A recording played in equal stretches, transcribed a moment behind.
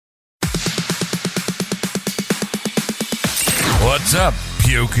What's up,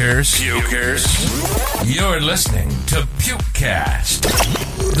 pukers? You're listening to Pukecast,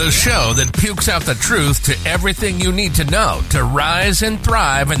 the show that pukes out the truth to everything you need to know to rise and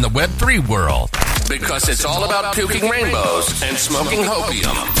thrive in the Web3 world. Because it's all about puking rainbows and smoking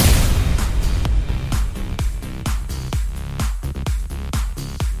hopium.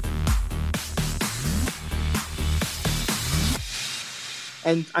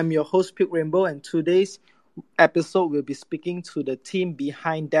 And I'm your host, Puke Rainbow, and today's episode we'll be speaking to the team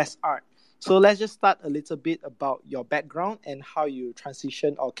behind DesArt. So let's just start a little bit about your background and how you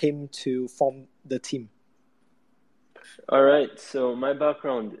transitioned or came to form the team. All right, so my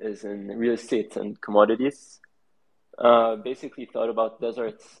background is in real estate and commodities. Basically thought about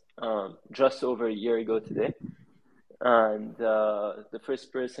DesArt just over a year ago today. And the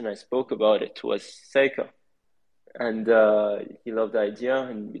first person I spoke about it was Seika. And he loved the idea,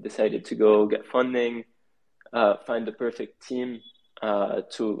 and we decided to go get funding, find the perfect team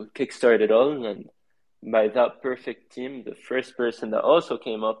to kickstart it all. And by that perfect team, the first person that also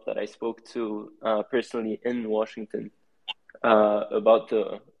came up that I spoke to personally in Washington about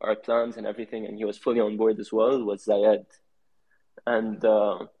our plans and everything, and he was fully on board as well, was Zayed. And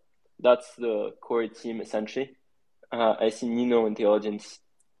that's the core team essentially. I see Nino in the audience.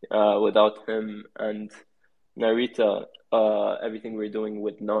 Without him and Narita, everything we're doing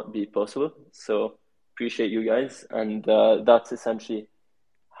would not be possible. So appreciate you guys, and that's essentially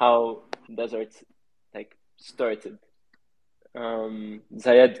how DesArt started.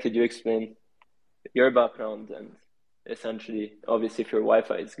 Zayed, could you explain your background and essentially, obviously, if your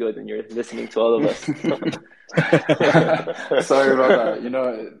Wi-Fi is good and you're listening to all of us? Sorry about that. You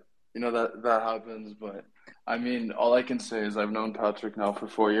know that happens, but I mean, all I can say is I've known Patrick now for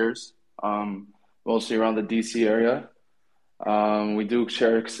 4 years. Mostly around the DC area. We do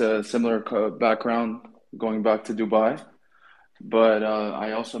share a similar background going back to Dubai. But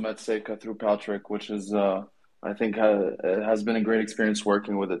I also met Seika through Patrick, which is, I think, has been a great experience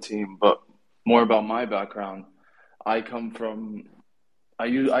working with a team. But more about my background, I used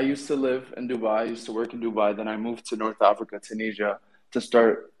to live in Dubai. I used to work in Dubai. Then I moved to North Africa, Tunisia, to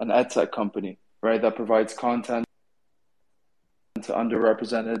start an edtech company, right, that provides content to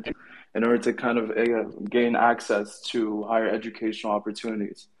underrepresented in order to kind of gain access to higher educational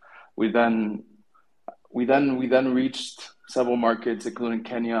opportunities. We then reached several markets, including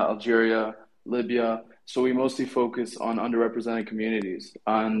Kenya, Algeria, Libya. So we mostly focus on underrepresented communities.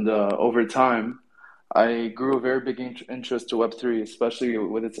 And over time, I grew a very big interest to Web3, especially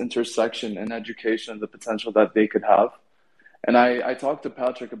with its intersection in education, the potential that they could have. And I talked to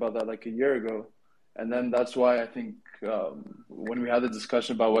Patrick about that like a year ago. And then that's why I think when we had the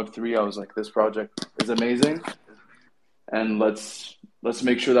discussion about Web3, I was like, this project is amazing. And let's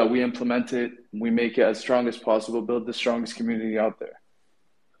make sure that we implement it, we make it as strong as possible, build the strongest community out there.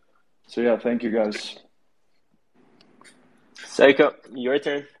 So yeah, thank you guys. Seika, your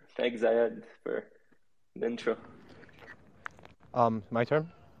turn. Thanks, Zayed, for the intro. My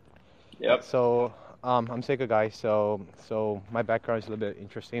turn? Yep. So I'm Seika guy, so my background is a little bit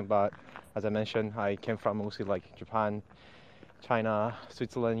interesting, but as I mentioned, I came from mostly like Japan, China,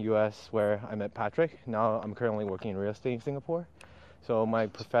 Switzerland, US, where I met Patrick. Now I'm currently working in real estate in Singapore. So my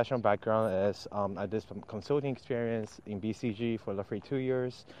professional background is I did some consulting experience in BCG for roughly 2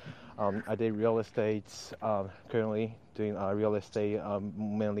 years. I did real estate, currently doing real estate,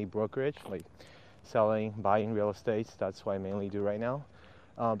 mainly brokerage, like selling, buying real estate. That's what I mainly do right now.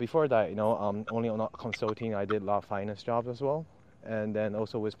 Before that, only on consulting, I did a lot of finance jobs as well. And then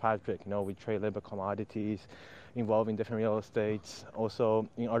also with Patrick, we trade labor commodities, involving different real estates. Also,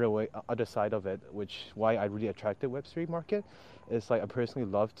 in other side of it, which why I really attracted Web3 market, is like I personally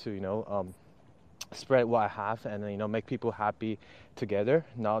love to spread what I have and make people happy together.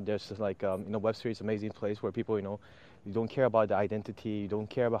 Now there's just like Web3 is an amazing place where people you don't care about the identity, you don't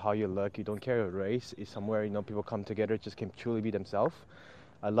care about how you look, you don't care about race. It's somewhere people come together, just can truly be themselves.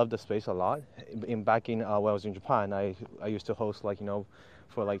 I love the space a lot. Back in when I was in Japan, I used to host for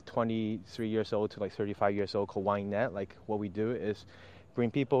 23 years old to 35 years old called WineNet. Like what we do is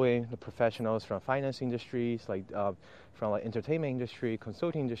bring people in, the professionals from finance industries, from entertainment industry,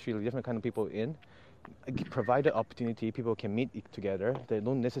 consulting industry, different kind of people in. Provide the opportunity, people can meet together. They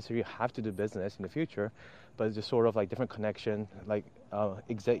don't necessarily have to do business in the future, but it's just sort of different connection,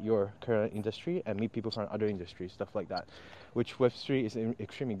 exit your current industry and meet people from other industries, stuff like that. Which Web3 is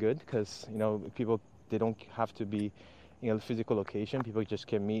extremely good because people, they don't have to be in a physical location. People just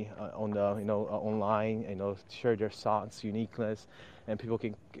can meet on the online, share their thoughts, uniqueness, and people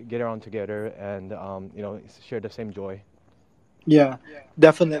can get around together and share the same joy. Yeah,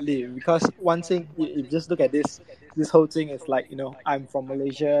 definitely. Because one thing, if you just look at this, this whole thing is like, I'm from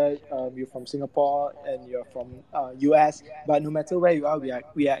Malaysia, you're from Singapore, and you're from US. But no matter where you are,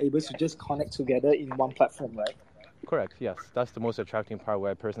 we are able to just connect together in one platform, right? Correct. Yes, that's the most attracting part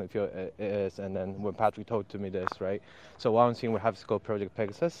where I personally feel it is. And then when Patrick told to me this, right? So one thing we have is called Project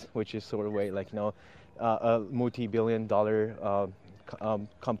Pegasus, which is sort of way like a multi-billion-dollar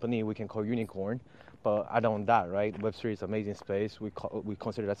company we can call unicorn. But add on that, right? Web3 is amazing space. We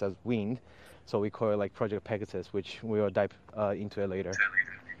consider that as wind, so we call it like Project Pegasus, which we will dive into it later.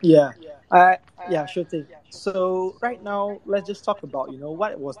 Yeah. Yeah, sure thing. So right now, let's just talk about,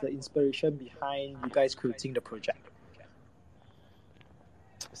 what was the inspiration behind you guys creating the project?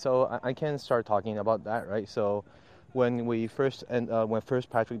 So I can start talking about that, right? So when first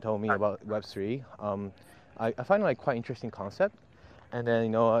Patrick told me about Web3, I find it like quite interesting concept. And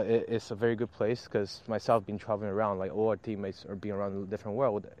then, it's a very good place because myself been traveling around, like all our teammates are being around a different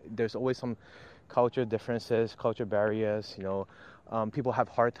world. There's always some culture differences, culture barriers, people have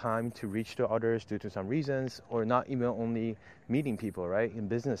hard time to reach to others due to some reasons, or not even only meeting people, right? In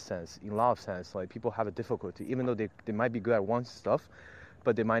business sense, in love sense, like people have a difficulty, even though they might be good at one stuff,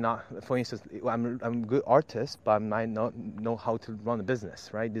 but they might not. For instance, I'm a good artist, but I might not know how to run a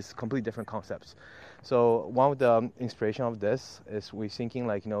business, right? These completely different concepts. So one of the inspiration of this is we're thinking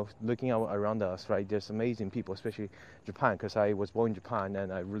like, looking around us, right? There's amazing people, especially Japan, because I was born in Japan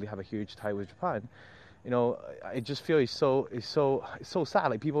and I really have a huge tie with Japan. I just feel it's so sad.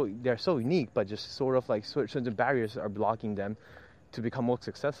 Like people, they're so unique, but just sort of like certain barriers are blocking them to become more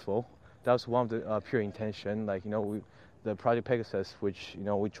successful. That was one of the pure intention. Like, the Project Pegasus, which,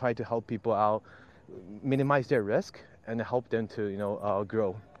 we try to help people out, minimize their risk and help them to,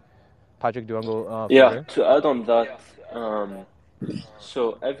 grow. Patrick, do you want to go further? To add on that,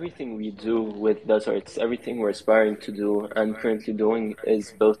 so everything we do with DesArt, everything we're aspiring to do and currently doing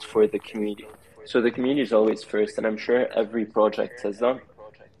is built for the community. So the community is always first, and I'm sure every project has that,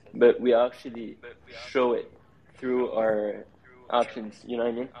 but we actually show it through our actions, you know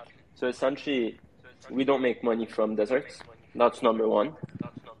what I mean? So essentially, we don't make money from DesArt. That's number one.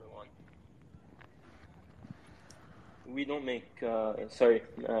 We don't make,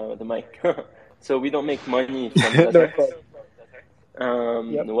 the mic. So we don't make money from DesArt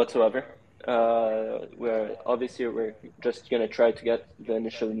whatsoever. We're just gonna try to get the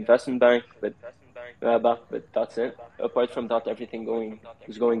initial investment back, but that's it. Apart from that, everything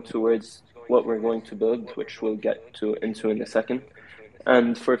is going towards what we're going to build, which we'll get into in a second.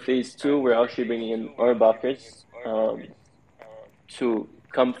 And for phase 2, we're actually bringing in our backers to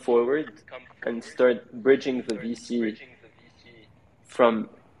come forward and start bridging the VC from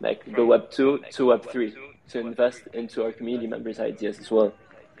like the Web 2 to Web 3 to invest into our community members' ideas as well.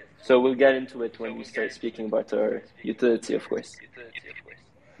 So we'll get into it when we start speaking about our utility, of course.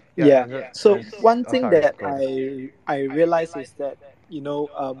 Yeah. So one thing that I realized is that,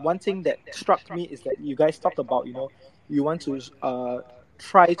 one thing that struck me is that you guys talk about, you want to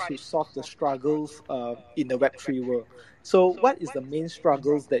try to solve the struggles in the Web3 world. So what is the main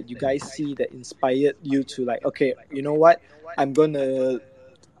struggles that you guys see that inspired you to like, okay, you know what, I'm going to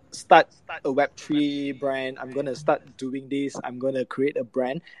start a Web3 brand, I'm going to start doing this, I'm going to create a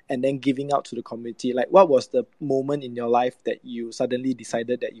brand and then giving out to the community? Like, what was the moment in your life that you suddenly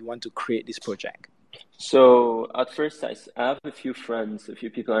decided that you want to create this project? So at first, I have a few friends, a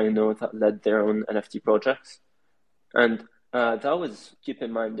few people I know that led their own NFT projects. And that was, keep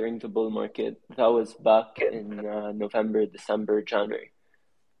in mind, during the bull market. That was back in November, December, January.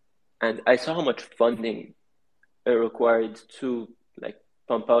 And I saw how much funding it required to like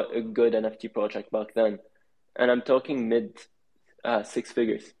pump out a good NFT project back then. And I'm talking mid 6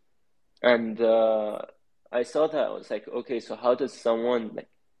 figures. And I saw that. I was like, okay, so how does someone like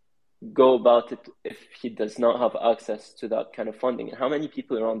go about it if he does not have access to that kind of funding? And how many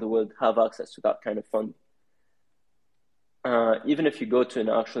people around the world have access to that kind of funding? Even if you go to an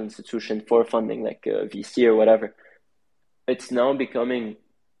actual institution for funding, like a VC or whatever, it's now becoming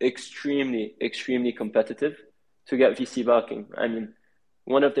extremely, extremely competitive to get VC backing. I mean,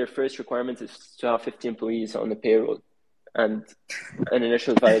 one of their first requirements is to have 50 employees on the payroll and an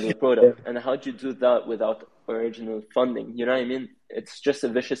initial viable product. And how do you do that without original funding? You know what I mean? It's just a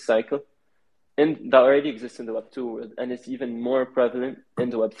vicious cycle. And that already exists in the Web 2 world, and it's even more prevalent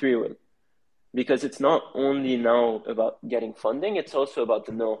in the Web 3 world. Because it's not only now about getting funding, it's also about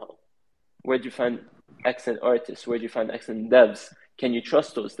the know-how. Where do you find excellent artists? Where do you find excellent devs? Can you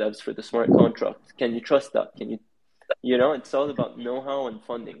trust those devs for the smart contract? Can you trust that? It's all about know-how and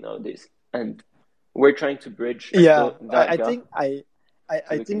funding nowadays. And we're trying to bridge that gap. I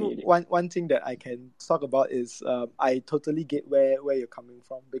I the think community. one thing that I can talk about is I totally get where you're coming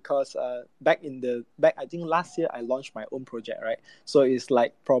from, because back I think last year I launched my own project, right? So it's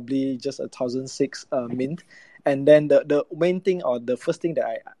like probably just 1,006 mint, and then the main thing, or the first thing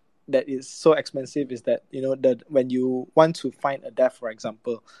that is so expensive, is that when you want to find a dev, for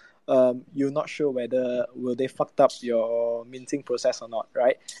example, you're not sure whether will they fucked up your minting process or not,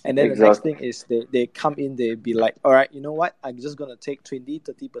 right? And then the next Exactly. thing is they come in, they be like, all right, you know what, I'm just going to take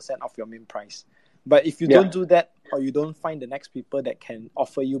 20-30% of your mint price. But if you Yeah. don't do that, or you don't find the next people that can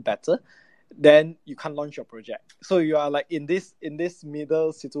offer you better, then you can't launch your project. So you are like in this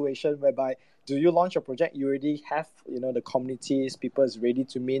middle situation, whereby, do you launch your project, you already have the communities, people is ready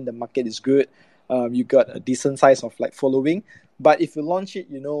to mint, the market is good, you got a decent size of like following. But if you launch it,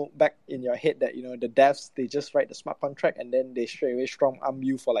 back in your head that the devs, they just write the smart contract and then they straight away strong arm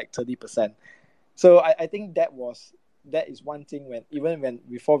you for like 30%. So I think that is one thing, when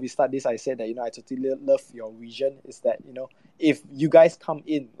before we start this, I said that I totally love your vision, is that if you guys come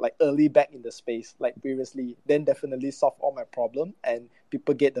in like early back in the space, like previously, then definitely solve all my problem and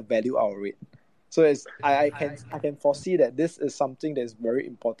people get the value out of it. So I can foresee that this is something that is very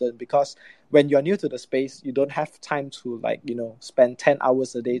important, because when you're new to the space, you don't have time to spend 10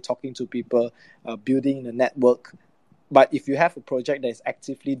 hours a day talking to people, building a network. But if you have a project that is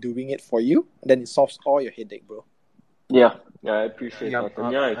actively doing it for you, then it solves all your headache, bro. Yeah, I appreciate Yeah, that.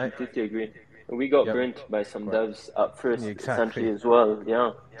 And I completely agree. We got Yep. burnt by some Correct. devs at first, Exactly. essentially, as well.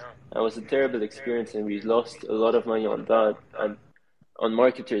 Yeah. It was a terrible experience, and we lost a lot of money on that and on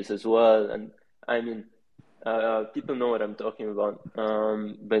marketers as well. And I mean, people know what I'm talking about.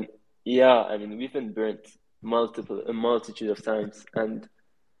 But yeah, I mean, we've been burnt a multitude of times. And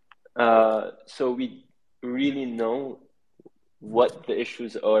so we really know what the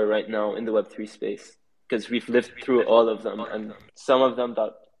issues are right now in the Web3 space, because we've lived through all of them, and some of them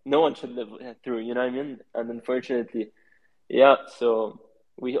that no one should live through, you know what I mean? And unfortunately, yeah, so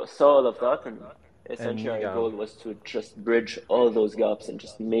we saw all of that, and essentially And our yeah, goal was to just bridge all those gaps and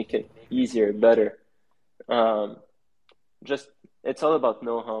just make it easier, better. Um, just it's all about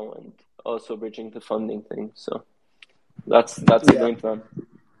know-how and also bridging the funding thing. So that's the Yeah. game plan.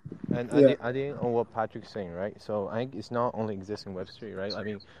 and Yeah. adding on what Patrick's saying, right? So I think it's not only existing Web3, right? I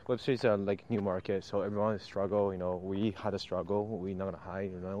mean, Web3 is a like new market, so everyone is struggle. We had a struggle. We're not gonna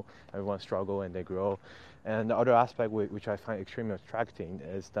hide. Everyone struggle and they grow. And the other aspect which I find extremely attracting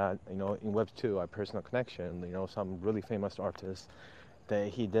is that in Web2, our personal connection. Some really famous artists that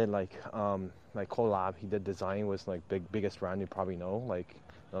he did like collab. He did design with like biggest brand you probably know, like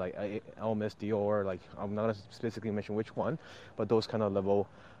Elmis, Dior. Like I'm not gonna specifically mention which one, but those kind of level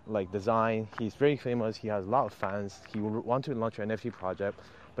like design. He's very famous. He has a lot of fans. He would want to launch an NFT project,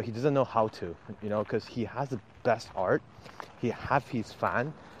 but he doesn't know how to. Because he has the best art. He have his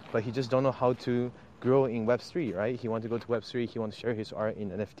fan, but he just don't know how to grow in Web3, right? He want to go to Web3. He want to share his art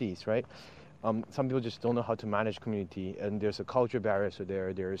in NFTs, right? Some people just don't know how to manage community, and there's a culture barriers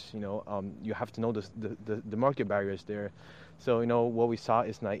there. There's you have to know the market barriers there. So what we saw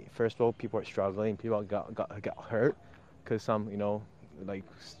is like, first of all, people are struggling. People got hurt because some like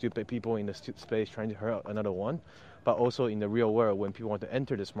stupid people in the space trying to hurt another one. But also in the real world, when people want to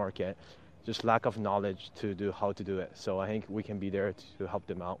enter this market, just lack of knowledge to do how to do it. So I think we can be there to help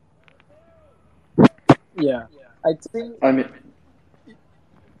them out. Yeah. I think. I mean,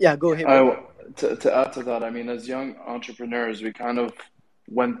 Yeah. Go ahead, bro. to add to that, I mean, as young entrepreneurs, we kind of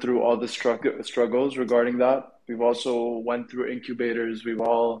went through all the struggles regarding that. We've also went through incubators. We've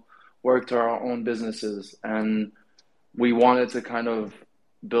all worked our own businesses, and we wanted to kind of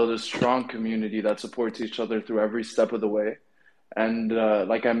build a strong community that supports each other through every step of the way. And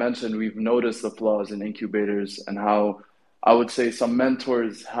like I mentioned, we've noticed the flaws in incubators and how I would say some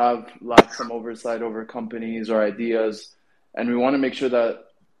mentors have lacked some oversight over companies or ideas. And we want to make sure that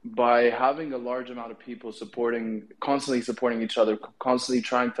by having a large amount of people constantly supporting each other, constantly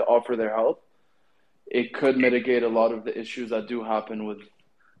trying to offer their help, it could mitigate a lot of the issues that do happen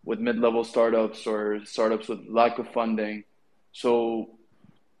with mid-level startups or startups with lack of funding. So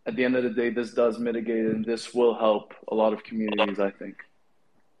at the end of the day, this does mitigate and this will help a lot of communities, I think.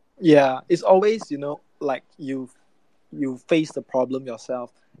 Yeah. It's always like you face the problem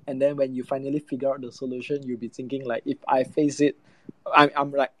yourself, and then when you finally figure out the solution, you'll be thinking like, if I face it,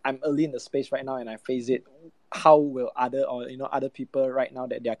 I'm early in the space right now and I face it, how will other people right now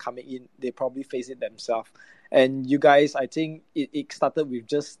that they're coming in, they probably face it themselves. And you guys, I think it started with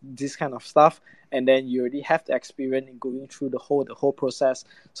just this kind of stuff, and then you already have the experience in going through the whole process.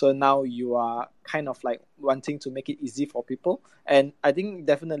 So now you are kind of like wanting to make it easy for people, and I think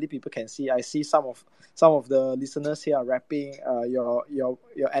definitely people can see. I see some of the listeners here are rapping your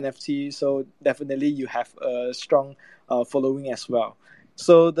NFT, so definitely you have a strong following as well.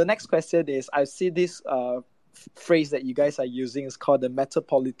 So the next question is, I see this phrase that you guys are using is called the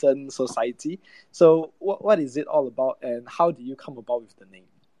Metropolitan Society. So what is it all about, and how do you come about with the name?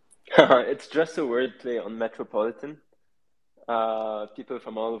 It's just a wordplay on metropolitan. People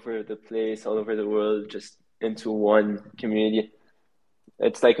from all over the place, all over the world, just into one community.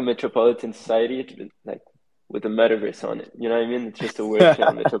 It's like a metropolitan society, like with a metaverse on it. You know what I mean? It's just a wordplay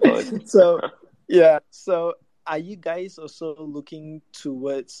on metropolitan. So yeah, so are you guys also looking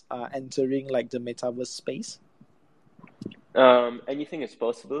towards entering like the metaverse space? Anything is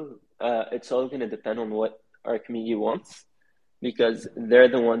possible. It's all going to depend on what our community wants, because they're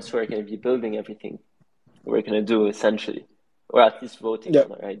the ones who are going to be building everything we're going to do, essentially, or at least voting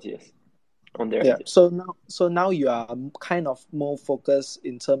on our ideas, on their ideas. So now you are kind of more focused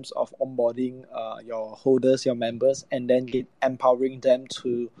in terms of onboarding your holders, your members, and then empowering them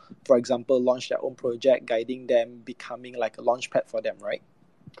to, for example, launch their own project, guiding them, becoming like a launch pad for them, right?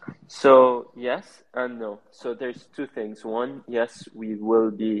 So yes and no. So there's two things. One, yes, we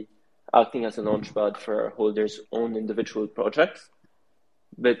will be acting as a launchpad for our holders' own individual projects.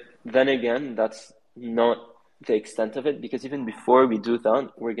 But then again, that's not the extent of it, because even before we do that,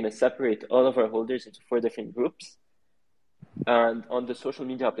 we're going to separate all of our holders into 4 different groups. And on the social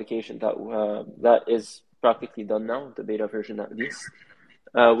media application that is practically done now, the beta version at least,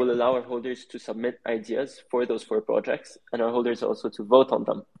 will allow our holders to submit ideas for those 4 projects, and our holders also to vote on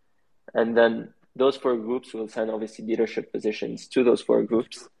them. And then those 4 groups will assign obviously leadership positions to those 4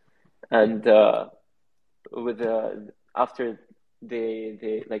 groups. And after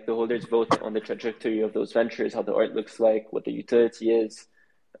they like the holders vote on the trajectory of those ventures, how the art looks like, what the utility is,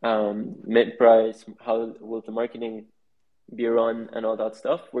 mint price, how will the marketing be run, and all that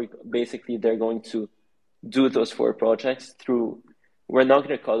stuff. They're going to do those 4 projects through. We're not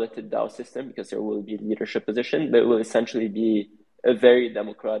going to call it a DAO system because there will be a leadership position, but it will essentially be a very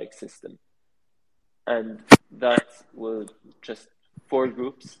democratic system. And that will just 4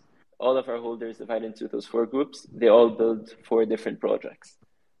 groups. All of our holders divide into those 4 groups. They all build 4 different projects.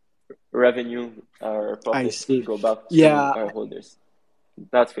 Revenue, our profits go back to our holders.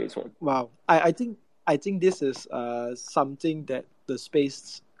 That's phase 1. Wow. I think this is something that the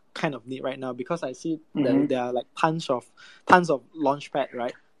space kind of need right now, because I see that there are like tons of launchpad,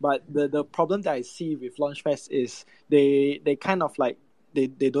 right? But the problem that I see with launchpads is they kind of like they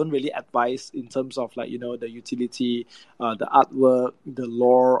don't really advise in terms of like, you know, the utility, the artwork, the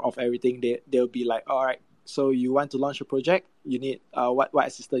lore of everything. They'll be like, all right, so you want to launch a project, you need what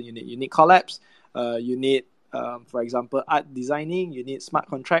assistant you need? You need collabs, you need for example art designing, you need smart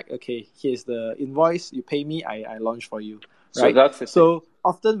contract. Okay, here's the invoice, you pay me, I launch for you. Right? So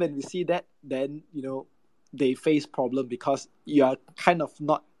often when we see that, then, you know, they face problem because you are kind of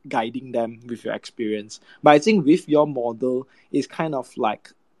not guiding them with your experience. But I think with your model, it's kind of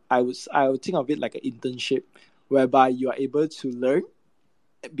like, I would think of it like an internship, whereby you are able to learn,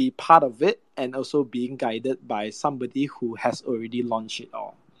 be part of it, and also being guided by somebody who has already launched it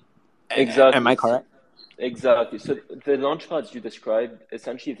all. Exactly. Am I correct? Exactly. So the launchpads you described,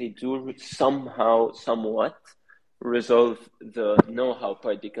 essentially they do somewhat resolve the know-how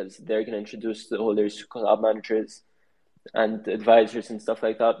part, because they're going to introduce the holders to collab managers and advisors and stuff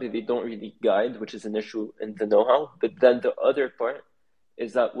like that, but they don't really guide, which is an issue in the know-how. But then the other part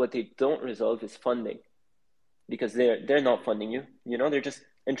is that what they don't resolve is funding, because they're not funding you, you know, they're just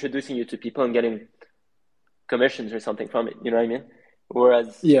introducing you to people and getting commissions or something from it, you know what I mean?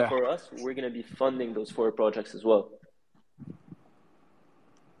 Whereas for us, we're going to be funding those 4 projects as well.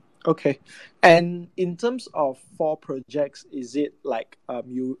 Okay. And in terms of 4 projects, is it like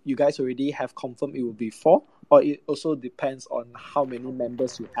you guys already have confirmed it will be 4, or it also depends on how many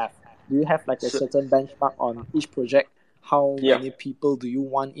members you have? Do you have like a certain benchmark on each project? How many people do you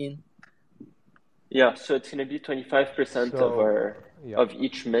want in? Yeah, so it's gonna be 25% of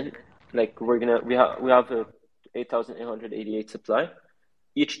each mint. Like we have a 8,888 supply.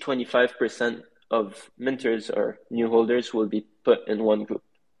 Each 25% of minters or new holders will be put in one group,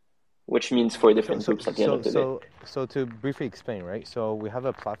 which means 4 different groups at the end of the day. So to briefly explain, right? So we have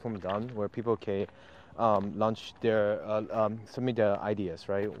a platform done where people can launch their submit their ideas,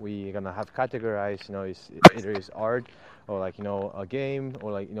 right? We're gonna have categorized, either is art or like a game,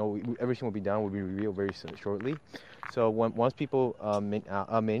 or like everything will be done will be revealed very shortly. So once people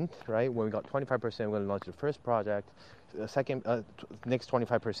mint, right? When we got 25%, we're gonna launch the first project. The second, next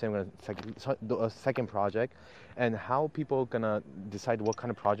 25%, we're gonna do a second project, and how people gonna decide what kind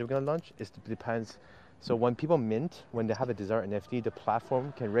of project we're gonna launch depends. So when people mint, when they have a DesArt NFT, the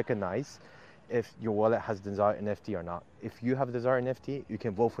platform can recognize if your wallet has DesArt NFT or not. If you have a DesArt NFT, you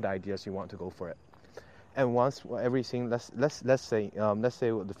can vote for the ideas you want to go for it. And once everything, let's say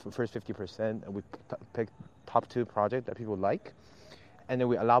the first 50%, we pick top 2 projects that people like, and then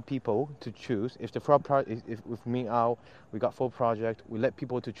we allow people to choose. If the if with me out, we got 4 project, we let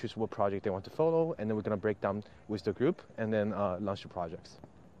people to choose what project they want to follow, and then we're gonna break down with the group and then launch the projects.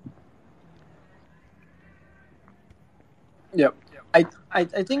 Yep. I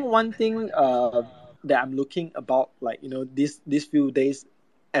think one thing that I'm looking about, like these few days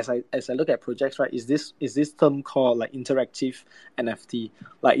as I look at projects, right, is this term called like interactive NFT.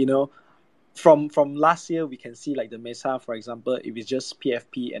 Like from last year we can see like the Mesa, for example, it was just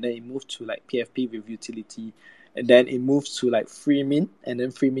PFP, and then it moved to like PFP with utility, and then it moves to like free mint, and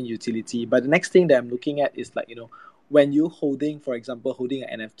then free mint utility. But the next thing that I'm looking at is like when you for example holding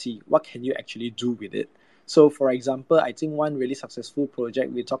an NFT, what can you actually do with it? So for example, I think one really successful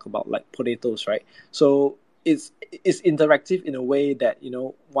project, we talk about like potatoes, right? So it's interactive in a way that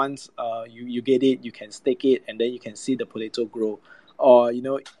once you get it, you can stake it, and then you can see the potato grow. Or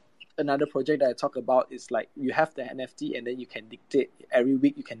another project that I talk about is like you have the NFT, and then you can dictate every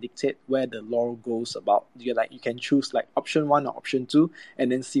week, you can dictate where the lore goes about. You can choose like option 1 or option 2,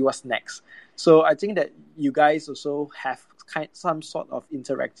 and then see what's next. So I think that you guys also have some sort of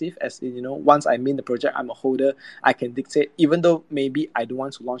interactive, as in once I'm in the project, I'm a holder, I can dictate, even though maybe I don't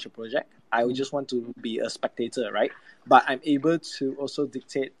want to launch a project, I would just want to be a spectator, right? But I'm able to also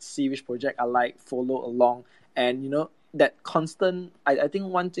dictate, see which project I like, follow along, and that constant. I think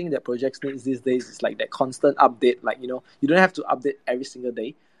one thing that projects needs these days is like that constant update. Like you don't have to update every single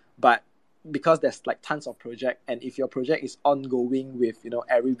day, but because there's like tons of project, and if your project is ongoing with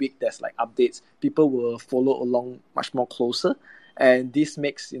every week there's like updates, people will follow along much more closer, and this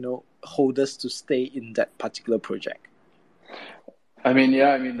makes holders to stay in that particular project. I mean,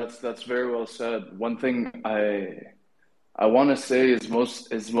 that's very well said. One thing I want to say is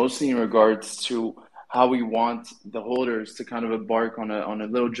mostly in regards to how we want the holders to kind of embark on a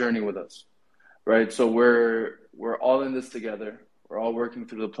little journey with us, right? So we're all in this together. We're all working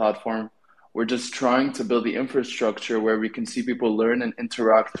through the platform. We're just trying to build the infrastructure where we can see people learn and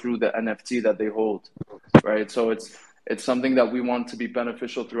interact through the NFT that they hold, right? So it's something that we want to be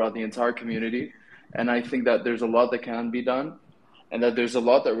beneficial throughout the entire community. And I think that there's a lot that can be done, and that there's a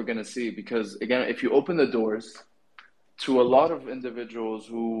lot that we're going to see, because again, if you open the doors to a lot of individuals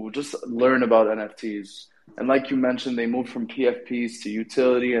who just learn about NFTs, and like you mentioned, they moved from PFPs to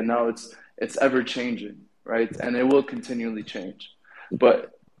utility, and now it's ever changing, right? And it will continually change.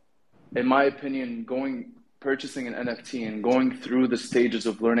 But in my opinion, purchasing an NFT and going through the stages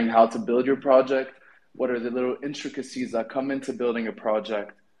of learning how to build your project, what are the little intricacies that come into building a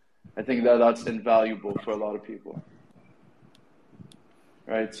project, I think that's invaluable for a lot of people.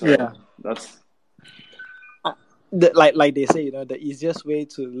 Right? So yeah, that's like they say, the easiest way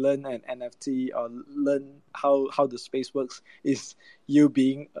to learn an NFT or learn how the space works is you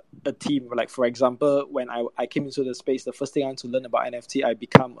being a team. Like for example, when I came into the space, the first thing I had to learn about NFT, I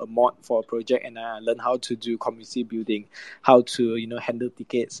become a mod for a project, and I learned how to do community building, how to handle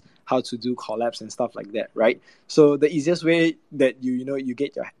tickets, how to do collabs and stuff like that, right? So the easiest way that you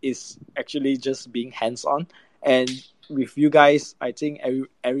get is actually just being hands-on. And with you guys, I think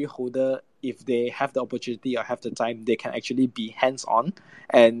every holder, if they have the opportunity or have the time, they can actually be hands-on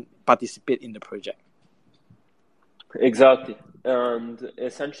and participate in the project. Exactly. And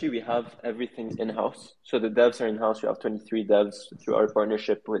essentially we have everything in-house. So the devs are in-house. We have 23 devs through our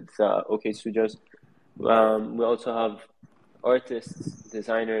partnership with OK Studios. We also have artists,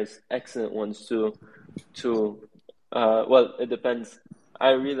 designers, excellent ones too. Well, it depends. I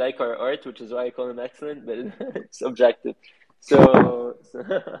really like our art, which is why I call them excellent, but it's subjective. So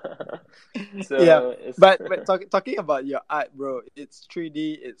Yeah, but talking about your art, bro, it's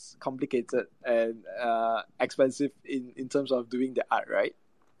 3D, it's complicated and expensive in terms of doing the art, right?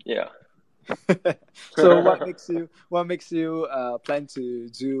 Yeah. So what makes you plan to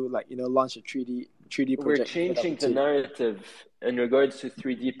do, like launch a 3D project? We're changing the narrative in regards to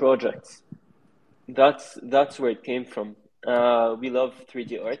 3D projects. That's where it came from. We love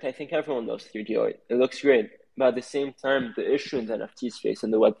 3D art. I think everyone loves 3D art. It looks great. But at the same time, the issue in the NFT space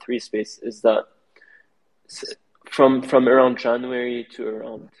and the Web3 space is that from around January to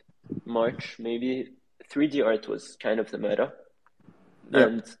around March, maybe 3D art was kind of the meta,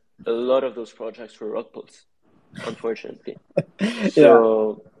 and a lot of those projects were rug pulls, unfortunately.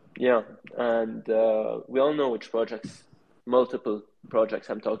 So yeah, and we all know which projects, multiple projects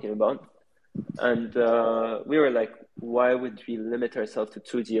I'm talking about, and we were like, why would we limit ourselves to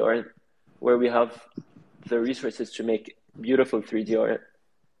 2D art, where we have the resources to make beautiful 3D art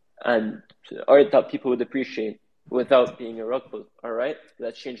and art that people would appreciate without being a rug pull? All right,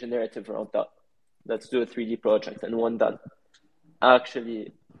 let's change the narrative around that. Let's do a 3D project, and one that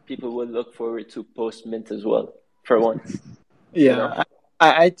actually people will look forward to post mint as well, for once. Yeah, you know?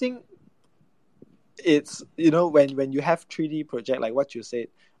 I think it's, when you have 3D project like what you said,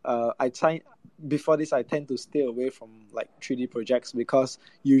 before this I tend to stay away from like 3D projects, because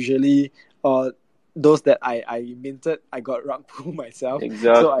usually those that I minted, I got rug pull myself.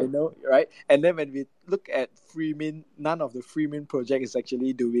 Exactly. So I know, right? And then when we look at free mint, none of the free mint project is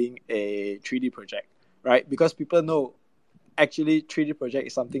actually doing a 3D project, right? Because people know actually 3D project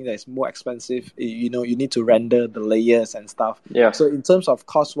is something that is more expensive. You need to render the layers and stuff. Yeah. So in terms of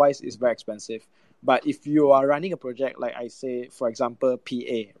cost wise, it's very expensive. But if you are running a project like, I say, for example,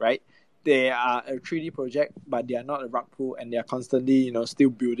 PA, right? They are a 3D project, but they are not a rug pull, and they are constantly, still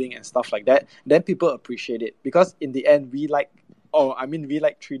building and stuff like that. Then people appreciate it, because in the end, we like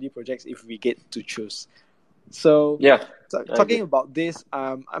 3D projects if we get to choose. So yeah, talking about this,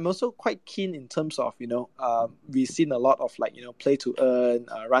 I'm also quite keen in terms of, we've seen a lot of like, play to earn,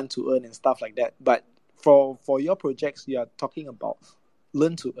 run to earn and stuff like that. But for your projects, you are talking about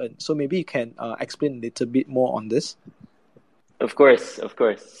learn to earn. So maybe you can explain a little bit more on this. Of course.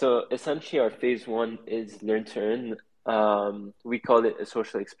 So essentially our phase 1 is learn to earn. We call it a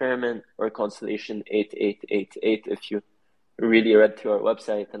social experiment, or constellation 8888 if you really read through our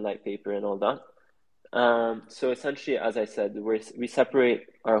website and light paper and all that. So essentially, as I said, we separate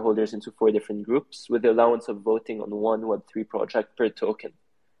our holders into 4 different groups with the allowance of voting on one Web3 project per token.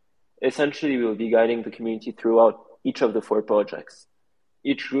 Essentially, we will be guiding the community throughout each of the 4 projects.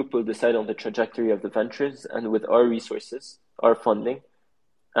 Each group will decide on the trajectory of the ventures, and with our resources, our funding,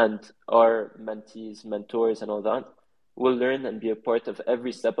 and our mentees, mentors, and all that, we'll learn and be a part of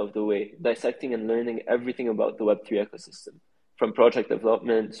every step of the way, dissecting and learning everything about the Web3 ecosystem, from project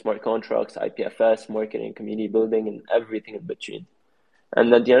development, smart contracts, IPFS, marketing, community building, and everything in between.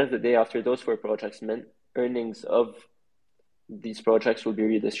 And at the end of the day, after those 4 projects mint, earnings of these projects will be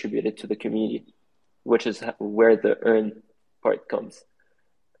redistributed to the community, which is where the earn part comes.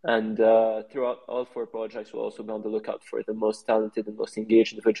 And throughout all 4 projects, we'll also be on the lookout for the most talented and most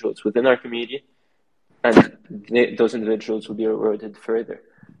engaged individuals within our community, and those individuals will be rewarded further.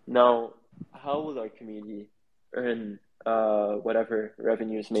 Now, how will our community earn whatever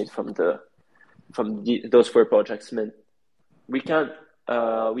revenue is made from those 4 projects mint? We can't.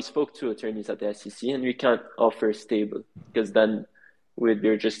 We spoke to attorneys at the SEC, and we can't offer stable, because then we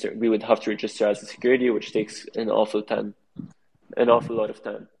would have to register as a security, which takes an awful lot of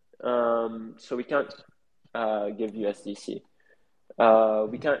time. So we can't give USDC.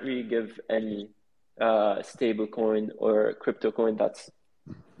 We can't really give any stable coin or crypto coin that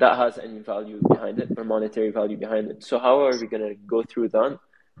has any value behind it, or monetary value behind it. So how are we going to go through that?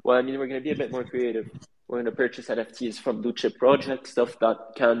 Well, we're going to be a bit more creative. We're going to purchase NFTs from blue chip projects, stuff that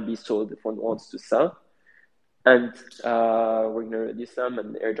can be sold if one wants to sell. And we're going to release them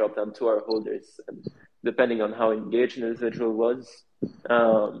and airdrop them to our holders. And depending on how engaged an individual was,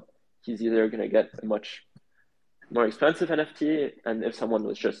 he's either going to get a much more expensive NFT, and if someone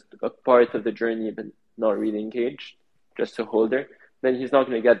was just a part of the journey but not really engaged, just a holder, then he's not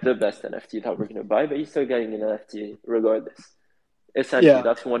going to get the best NFT that we're going to buy, but he's still getting an NFT regardless. Essentially,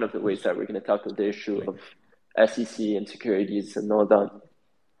 that's one of the ways that we're going to tackle the issue of SEC and securities and all that.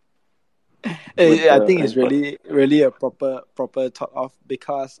 I think it's really a proper thought of,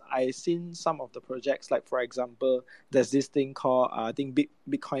 because I've seen some of the projects, like for example, there's this thing called I think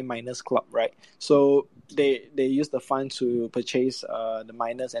Bitcoin Miners Club, right? So they use the fund to purchase the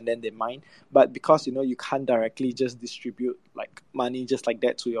miners, and then they mine. But because you can't directly just distribute like money just like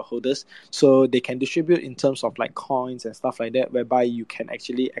that to your holders, so they can distribute in terms of like coins and stuff like that, whereby you can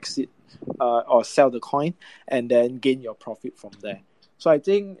actually exit or sell the coin and then gain your profit from there. So I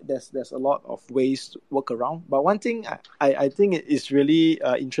think there's a lot of ways to work around. But one thing I think is really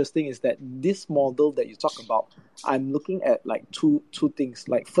interesting is that this model that you talk about, I'm looking at like two things.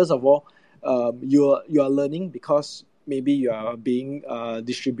 Like, first of all, you are learning because maybe you are being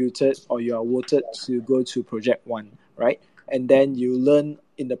distributed, or you are voted to go to project 1, right? And then you learn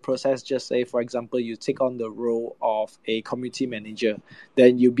in the process, just say, for example, you take on the role of a community manager,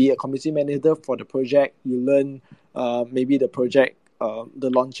 then you be a community manager for the project, you learn maybe the project, the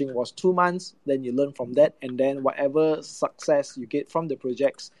launching was 2 months, then you learn from that, and then whatever success you get from the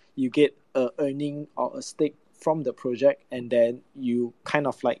projects, you get a earning or a stake from the project, and then you kind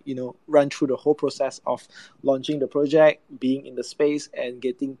of like, run through the whole process of launching the project, being in the space, and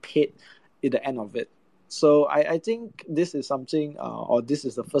getting paid at the end of it. So I think this is something, or this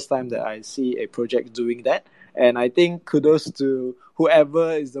is the first time that I see a project doing that. And I think kudos to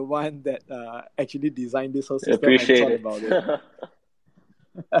whoever is the one that actually designed this whole system Appreciate and it. thought about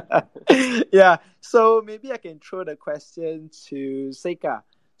it. Yeah, so maybe I can throw the question to Seika.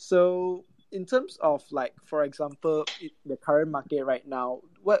 So in terms of, like, for example, the current market right now,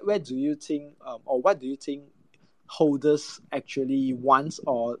 where do you think, or what do you think holders actually want,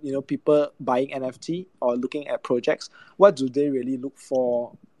 or people buying NFT or looking at projects, what do they really look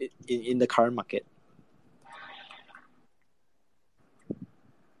for in the current market?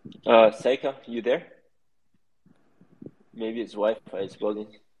 Seika, you there? Maybe his Wi-Fi is bugging.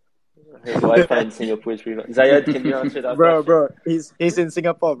 His Wi-Fi in Singapore is pretty bad. Zayed, can you answer that question? Bro, he's in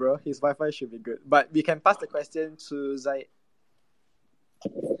Singapore, bro. His Wi-Fi should be good. But we can pass the question to Zayed.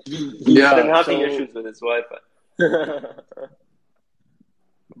 He's been having issues with his Wi-Fi.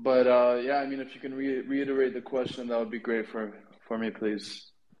 But I mean, if you can reiterate the question, that would be great for me,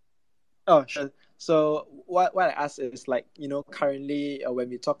 please. Oh, sure. So what I ask is, like, currently when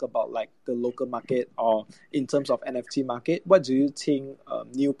we talk about like the local market or in terms of NFT market, what do you think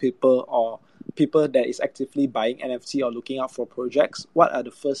new people or people that is actively buying NFT or looking out for projects, what are the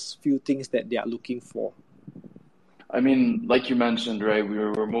first few things that they are looking for? I mean, like you mentioned, right, we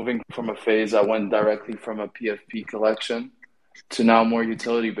were moving from a phase that went directly from a PFP collection to now more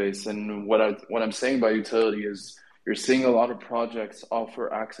utility-based. And what I'm saying by utility is you're seeing a lot of projects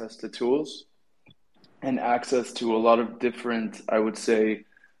offer access to tools and access to a lot of different, I would say,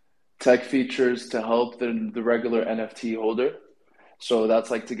 tech features to help the regular NFT holder. So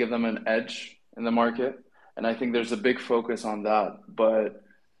that's like to give them an edge in the market. And I think there's a big focus on that. But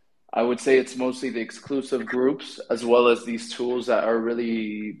I would say it's mostly the exclusive groups as well as these tools that are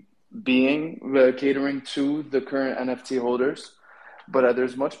really catering to the current NFT holders. But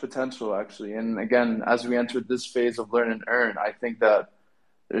there's much potential, actually. And again, as we enter this phase of learn and earn, I think that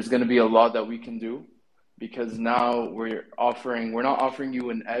there's going to be a lot that we can do, because now we're not offering you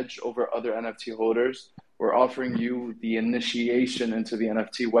an edge over other NFT holders. We're offering you the initiation into the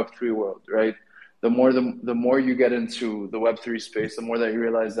NFT Web3 world, right? The more you get into the Web3 space, the more that you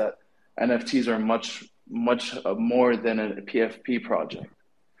realize that NFTs are much more than a PFP project,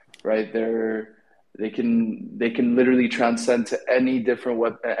 right? They can literally transcend to any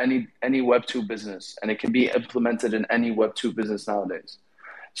different any Web2 business, and it can be implemented in any Web2 business nowadays.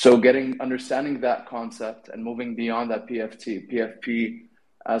 So understanding that concept and moving beyond that PFP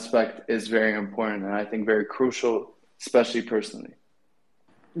aspect is very important, and I think very crucial, especially personally.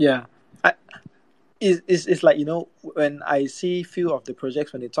 Yeah. It's like, when I see few of the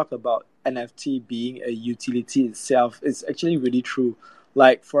projects, when they talk about NFT being a utility itself, it's actually really true.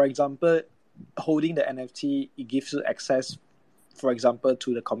 Like, for example, holding the NFT, it gives you access, for example,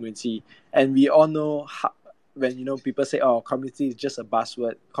 to the community. And we all know how, when people say, oh, community is just a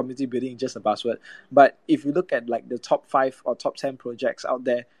buzzword, community building is just a buzzword. But if you look at like the top 5 or top 10 projects out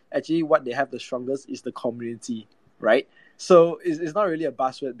there, actually what they have the strongest is the community, right? So it's not really a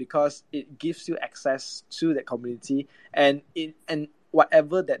buzzword, because it gives you access to that community, and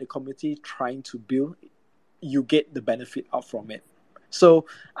whatever that the community is trying to build, you get the benefit out from it. So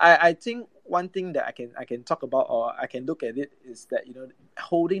I think one thing that I can talk about, or I can look at it, is that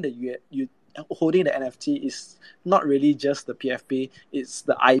holding the NFT is not really just the PFP, it's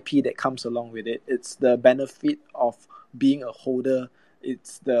the IP that comes along with it. It's the benefit of being a holder.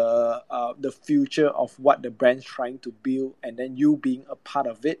 It's the future of what the brand's trying to build, and then you being a part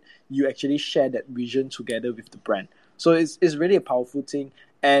of it, you actually share that vision together with the brand. So it's really a powerful thing.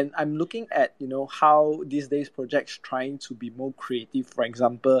 And I'm looking at how these days projects trying to be more creative. For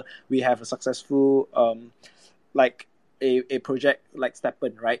example, we have a successful like a project like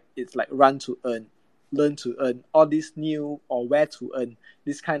Steppen, right? It's like run to earn, learn to earn, all this new, or where to earn,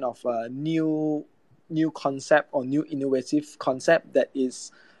 this kind of new concept or new innovative concept that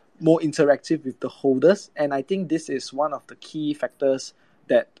is more interactive with the holders. And I think this is one of the key factors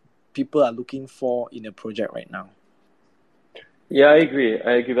that people are looking for in a project right now. Yeah, I agree.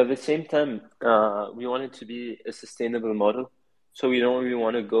 But at the same time, we want it to be a sustainable model. So we don't really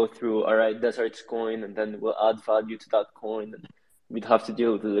want to go through, all right, DesArt's coin, and then we'll add value to that coin. And we'd have to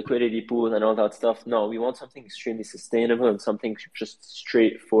deal with the liquidity pool and all that stuff. No, we want something extremely sustainable and something just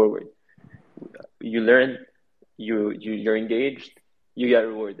straightforward. You learn, you're engaged, you get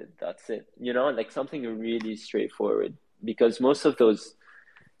rewarded. That's it. Like something really straightforward. Because most of those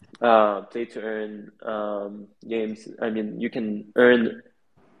play to earn games, I mean, you can earn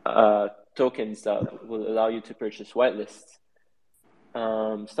tokens that will allow you to purchase whitelists,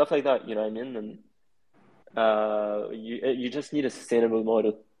 stuff like that. You know what I mean? And you just need a sustainable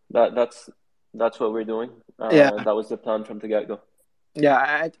model. That's what we're doing. That was the plan from the get-go.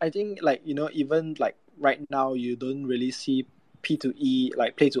 Yeah, I think like even like right now you don't really see P2E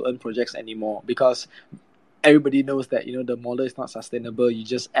like play to earn projects anymore, because everybody knows that the model is not sustainable. You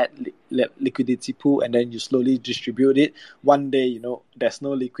just add liquidity pool and then you slowly distribute it. One day there's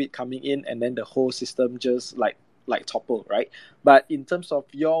no liquid coming in, and then the whole system just like topple, right? But in terms of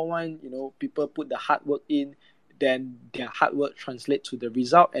your one, people put the hard work in, then their hard work translates to the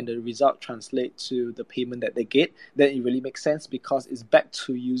result, and the result translates to the payment that they get. Then it really makes sense, because it's back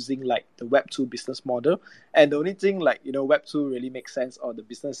to using like the Web2 business model. And the only thing like Web2 really makes sense, or the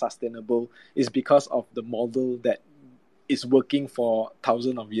business sustainable, is because of the model that is working for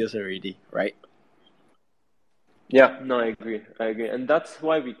thousands of years already, right? Yeah, no, I agree. And that's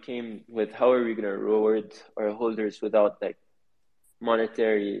why we came with how are we going to reward our holders without like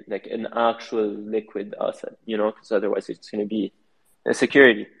monetary, like an actual liquid asset, because otherwise it's going to be a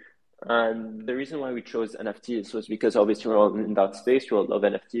security. And the reason why we chose NFTs was because obviously we're all in that space, we all love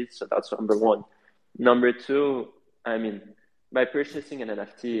NFTs, so that's number one. Number two, I mean, by purchasing an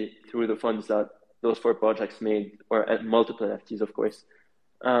NFT through the funds that those 4 projects made, or multiple NFTs, of course,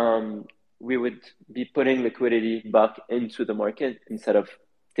 we would be putting liquidity back into the market instead of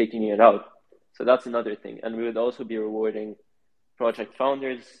taking it out. So that's another thing. And we would also be rewarding project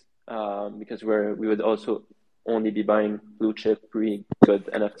founders, because we would also only be buying blue chip, really good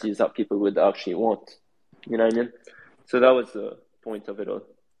NFTs that people would actually want. You know what I mean? So that was the point of it all.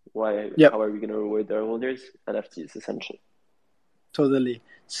 How are we going to reward our holders? NFTs, essentially. Totally.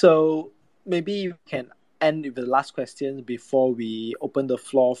 So maybe you can end with the last question before we open the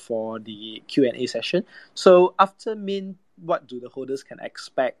floor for the Q&A session. So after mint, what do the holders can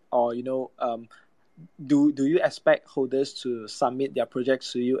expect? Or do you expect holders to submit their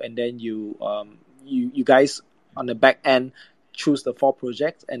projects to you, and then you guys on the back end choose the 4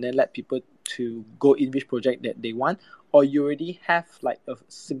 projects and then let people to go in which project that they want? Or you already have like a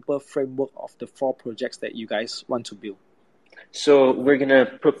simple framework of the 4 projects that you guys want to build? So we're going to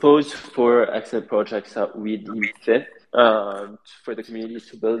propose 4 excellent projects that we deem fit for the community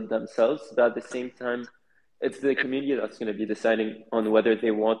to build themselves. But at the same time, it's the community that's going to be deciding on whether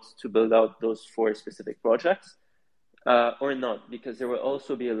they want to build out those 4 specific projects or not, because they will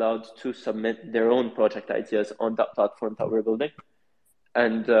also be allowed to submit their own project ideas on that platform that we're building.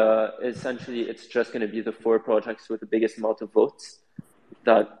 And essentially, it's just going to be the 4 projects with the biggest amount of votes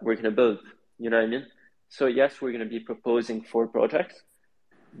that we're going to build. You know what I mean? So yes, we're going to be proposing 4 projects,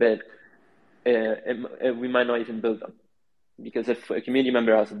 but we might not even build them. Because if a community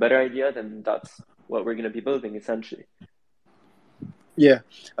member has a better idea, then that's what we're going to be building, essentially. Yeah.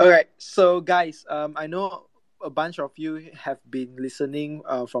 All right. So guys, I know a bunch of you have been listening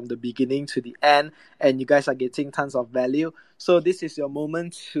from the beginning to the end, and you guys are getting tons of value. So this is your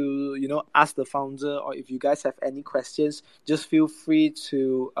moment to, ask the founder, or if you guys have any questions, just feel free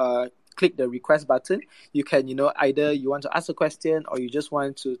to click the request button. You can, either you want to ask a question, or you just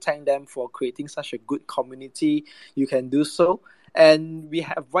want to thank them for creating such a good community, you can do so. And we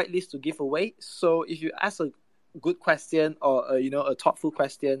have whitelist to give away. So if you ask a good question, or a thoughtful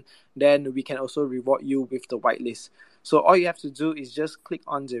question, then we can also reward you with the whitelist. So all you have to do is just click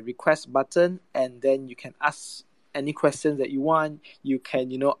on the request button, and then you can ask any questions that you want. You can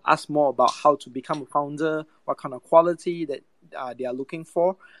ask more about how to become a founder, what kind of quality that they are looking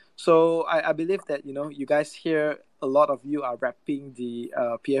for. So I believe that you guys here, a lot of you are repping the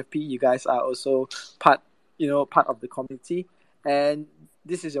PFP. You guys are also part of the community, and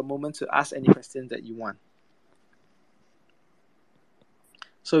this is your moment to ask any questions that you want.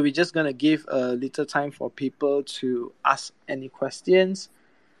 So we're just gonna give a little time for people to ask any questions.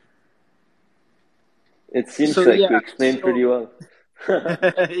 It seems we explained pretty well.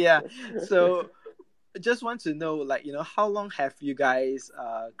 Yeah. So just want to know, how long have you guys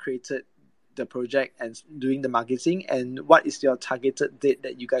created the project and doing the marketing, and what is your targeted date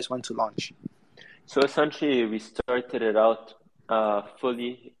that you guys want to launch? So essentially, we started it out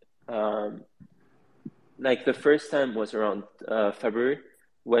fully. The first time was around February,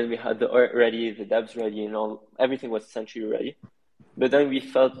 when we had the art ready, the devs ready, and everything was essentially ready. But then we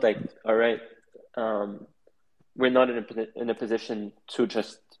felt like, all right, we're not in a position to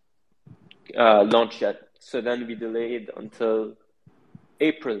just launch yet. So then we delayed until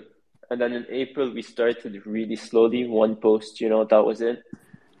April. And then in April, we started really slowly, one post, that was it.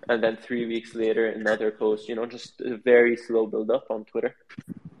 And then 3 weeks later, another post, just a very slow build up on Twitter.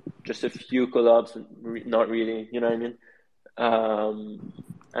 Just a few collabs, not really, you know what I mean?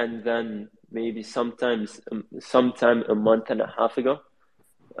 And then maybe sometime a month and a half ago,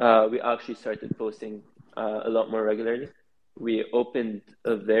 we actually started posting a lot more regularly. We opened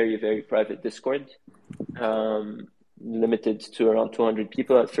a very, very private Discord, limited to around 200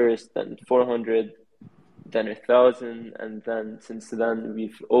 people at first, then 400, then 1,000, and then since then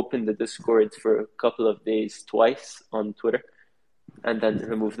we've opened the Discord for a couple of days twice on Twitter, and then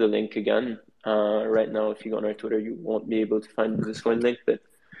removed the link again. Right now, if you go on our Twitter, you won't be able to find the Discord link, but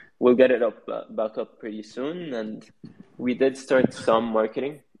we'll get it back up pretty soon. And we did start some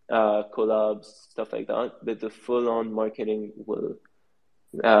marketing, collabs, stuff like that, but the full-on marketing will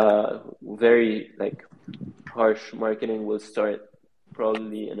very harsh marketing will start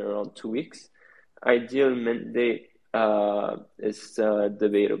probably in around 2 weeks. Ideal mint date is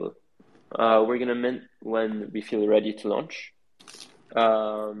debatable. We're gonna mint when we feel ready to launch.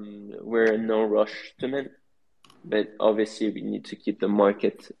 We're in no rush to mint, but obviously we need to keep the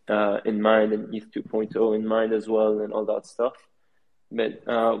market in mind and ETH 2.0 in mind as well and all that stuff. But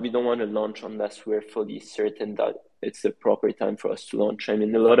we don't want to launch unless we're fully certain that it's the proper time for us to launch. I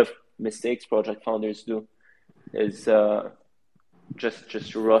mean, a lot of mistakes project founders do is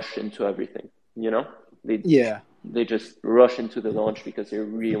just rush into everything, They just rush into the launch because they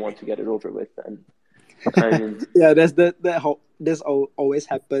really want to get it over with. And I mean, yeah, that's always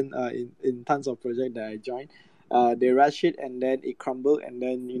happened in tons of projects that I joined. They rush it and then it crumbled, and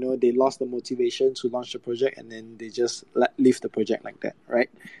then they lost the motivation to launch the project, and then they just leave the project like that, right?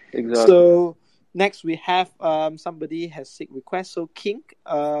 Exactly. So next we have somebody has seek request. So King,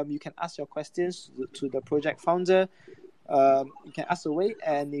 you can ask your questions to the project founder. You can ask away,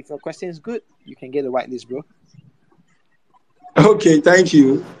 and if your question is good, you can get a whitelist, bro. Okay, thank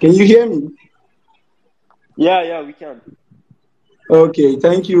you. Can you hear me? Yeah, we can. Okay,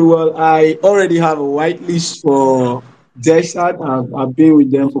 thank you. Well, I already have a whitelist for DesArt. I've been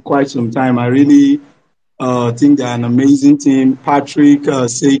with them for quite some time. I really think they're an amazing team. Patrick,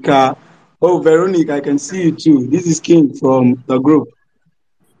 Seika. Oh, Veronique, I can see you too. This is King from the group.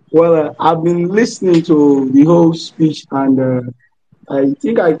 Well, I've been listening to the whole speech, and I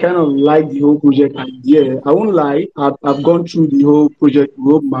think I kind of like the whole project idea. I won't lie, I've gone through the whole project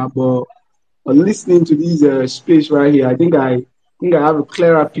roadmap, but listening to this space right here, I think I have a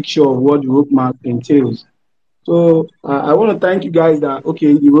clearer picture of what the roadmap entails. So I want to thank you guys that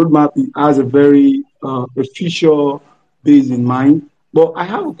the roadmap has a very a feature base in mind. But I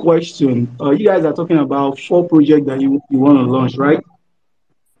have a question. You guys are talking about 4 projects that you want to launch, right?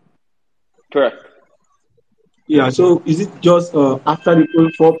 Correct. Yeah. So is it just after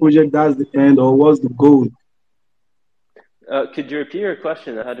the 4 project that's the end, or what's the goal? Could you repeat your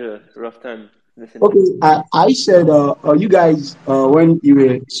question? I had a rough time listening. Okay, I said you guys when you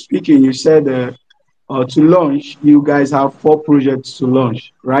were speaking, you said to launch, you guys have 4 projects to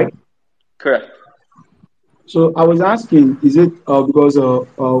launch, right? Correct. So I was asking, is it because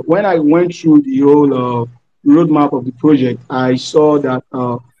when I went through the whole roadmap of the project, I saw that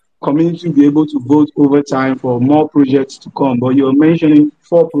community will be able to vote over time for more projects to come. But you're mentioning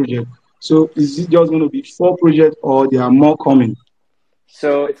 4 projects. So is it just going to be 4 projects, or there are more coming?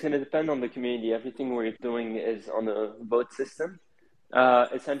 So it's going to depend on the community. Everything we're doing is on a vote system.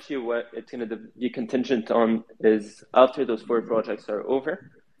 Essentially, what it's going to be contingent on is after those 4 projects are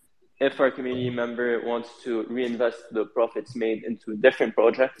over, if our community member wants to reinvest the profits made into different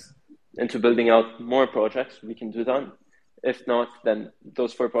projects, into building out more projects, we can do that. If not, then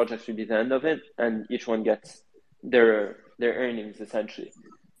those 4 projects will be the end of it, and each one gets their earnings, essentially.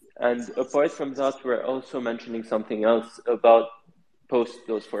 And apart from that, we're also mentioning something else about post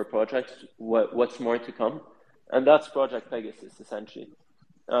those 4 projects, what's more to come. And that's Project Pegasus, essentially.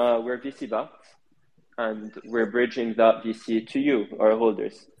 We're VC backed, and we're bridging that VC to you, our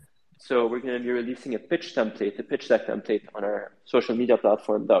holders. So we're going to be releasing a pitch deck template on our social media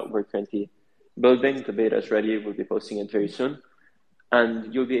platform that we're currently building. The beta is ready. We'll be posting it very soon.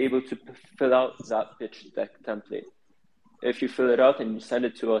 And you'll be able to fill out that pitch deck template. If you fill it out and you send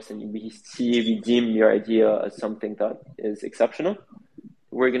it to us and we deem your idea as something that is exceptional,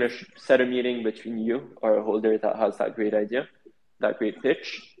 we're going to set a meeting between you, our holder that has that great idea, that great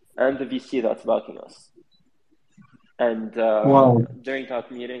pitch, and the VC that's backing us. And during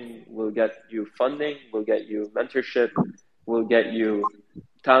that meeting, we'll get you funding, we'll get you mentorship, we'll get you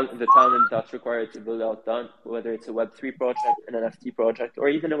the talent that's required to build out that, whether it's a Web3 project, an NFT project, or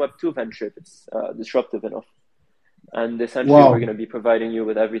even a Web2 venture if it's disruptive enough. And essentially, we're going to be providing you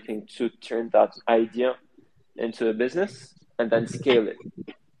with everything to turn that idea into a business and then scale it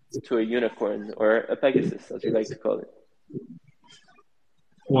to a unicorn or a Pegasus, as we like to call it.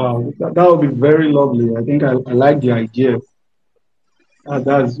 Wow, that would be very lovely. I think I like the idea.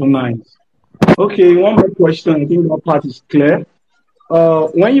 That's so nice. Okay, one more question. I think that part is clear.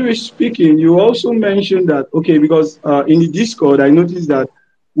 When you were speaking, you also mentioned that, okay, because in the Discord, I noticed that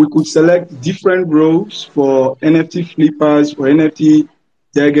we could select different roles for NFT flippers, for NFT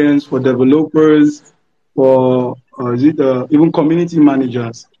degens, for developers, for even community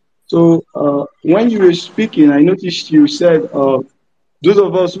managers. So when you were speaking, I noticed you said those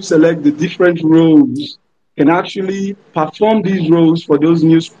of us who select the different roles can actually perform these roles for those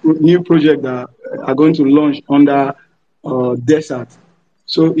new projects that are going to launch under DesArt.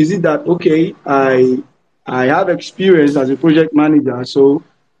 So is it that, okay, I have experience as a project manager, so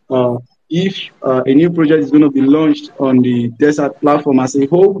if a new project is going to be launched on the DesArt platform as a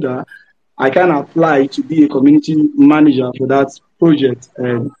holder, I can apply to be a community manager for that project.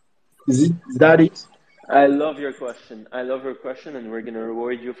 Is that it? I love your question. And we're going to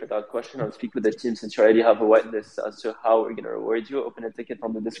reward you for that question. I'll speak with the team since you already have a whitelist as to how we're going to reward you. Open a ticket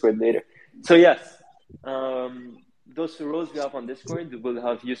on the Discord later. So yes, those roles we have on Discord, we'll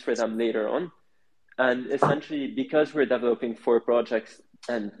have use for them later on. And essentially, because we're developing 4 projects,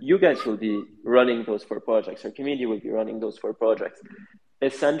 and you guys will be running those 4 projects, our community will be running those 4 projects.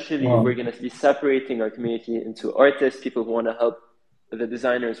 Essentially, we're going to be separating our community into artists, people who want to help the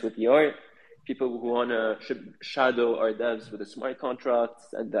designers with the art, people who want to shadow our devs with the smart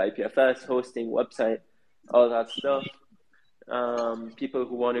contracts and the IPFS, hosting, website, all that stuff. People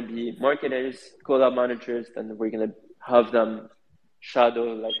who want to be marketers, collab managers, then we're going to have them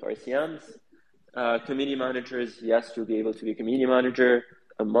shadow like RCMs. Community managers, yes, you'll be able to be a community manager,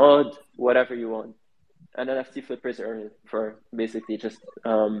 a mod, whatever you want. And NFT flippers are for basically just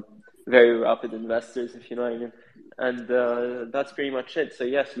very rapid investors, if you know what I mean. And that's pretty much it. So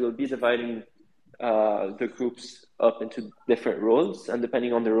yes, we'll be dividing the groups up into different roles, and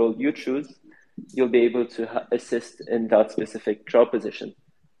depending on the role you choose, you'll be able to assist in that specific job position,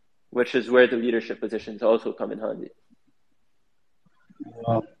 which is where the leadership positions also come in handy.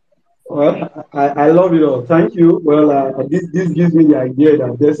 Wow. Well, I love it all. Thank you. Well, this gives me the idea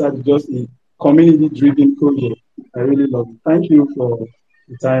that DesArt is just a community-driven project. I really love it. Thank you for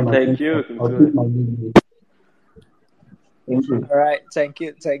the time. Thank you. I'll keep my video. Thank you. All right. Thank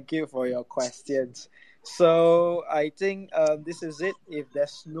you for your questions. So I think this is it. If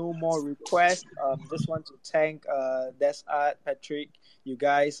there's no more requests, just want to thank DesArt, Patrick, you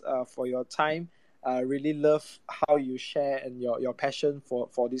guys for your time. Really love how you share and your passion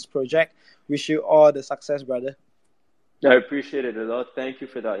for this project. Wish you all the success, brother. I appreciate it a lot. Thank you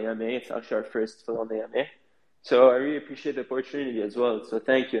for that EMA. It's actually our first full on the EMA. So I really appreciate the opportunity as well. So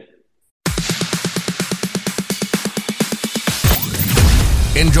thank you.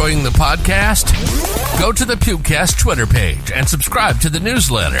 Enjoying the podcast? Go to the Pukecast Twitter page and subscribe to the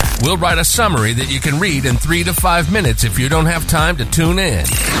newsletter. We'll write a summary that you can read in 3 to 5 minutes if you don't have time to tune in.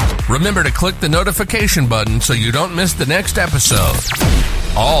 Remember to click the notification button so you don't miss the next episode.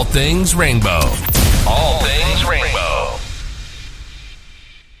 All things rainbow. All things rainbow.